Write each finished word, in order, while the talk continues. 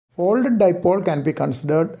Folded dipole can be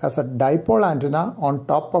considered as a dipole antenna on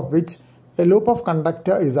top of which a loop of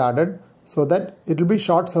conductor is added so that it will be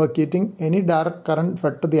short circuiting any direct current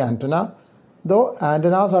fed to the antenna, though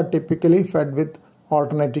antennas are typically fed with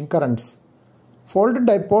alternating currents. Folded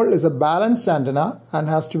dipole is a balanced antenna and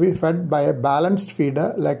has to be fed by a balanced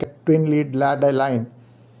feeder like a twin lead ladder line.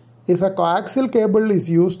 If a coaxial cable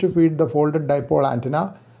is used to feed the folded dipole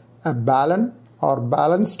antenna, a balun or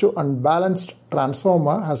balanced to unbalanced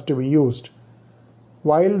transformer has to be used.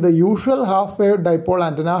 While the usual half-wave dipole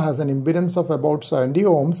antenna has an impedance of about 70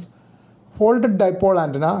 ohms, folded dipole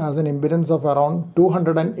antenna has an impedance of around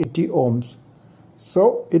 280 ohms.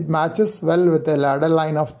 So it matches well with a ladder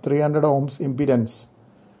line of 300 ohms impedance.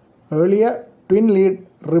 Earlier, twin lead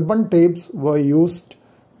ribbon tapes were used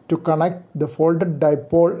to connect the folded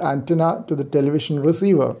dipole antenna to the television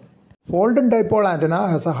receiver. Folded dipole antenna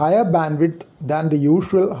has a higher bandwidth than the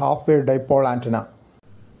usual half-wave dipole antenna.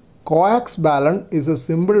 Coax Balun is a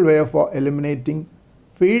simple way for eliminating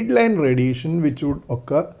feed line radiation which would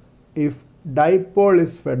occur if dipole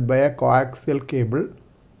is fed by a coaxial cable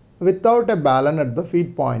without a balun at the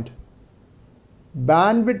feed point.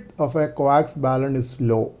 Bandwidth of a coax balun is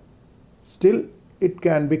low. Still, it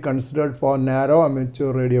can be considered for narrow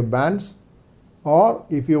amateur radio bands or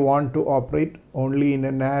if you want to operate only in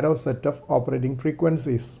a narrow set of operating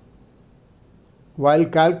frequencies. While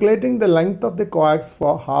calculating the length of the coax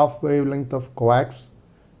for half wavelength of coax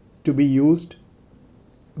to be used,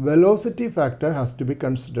 velocity factor has to be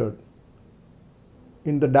considered.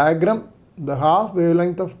 In the diagram, the half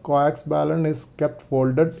wavelength of coax balun is kept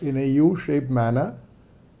folded in a U-shaped manner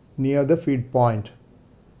near the feed point.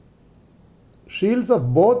 Shields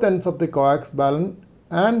of both ends of the coax balun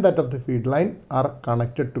and that of the feed line are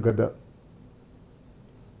connected together.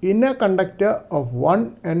 Inner conductor of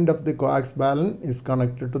one end of the coax balun is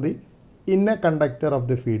connected to the inner conductor of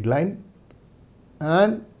the feed line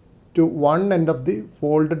and to one end of the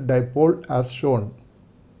folded dipole as shown.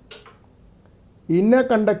 Inner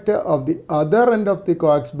conductor of the other end of the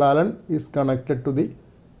coax balun is connected to the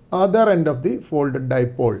other end of the folded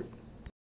dipole.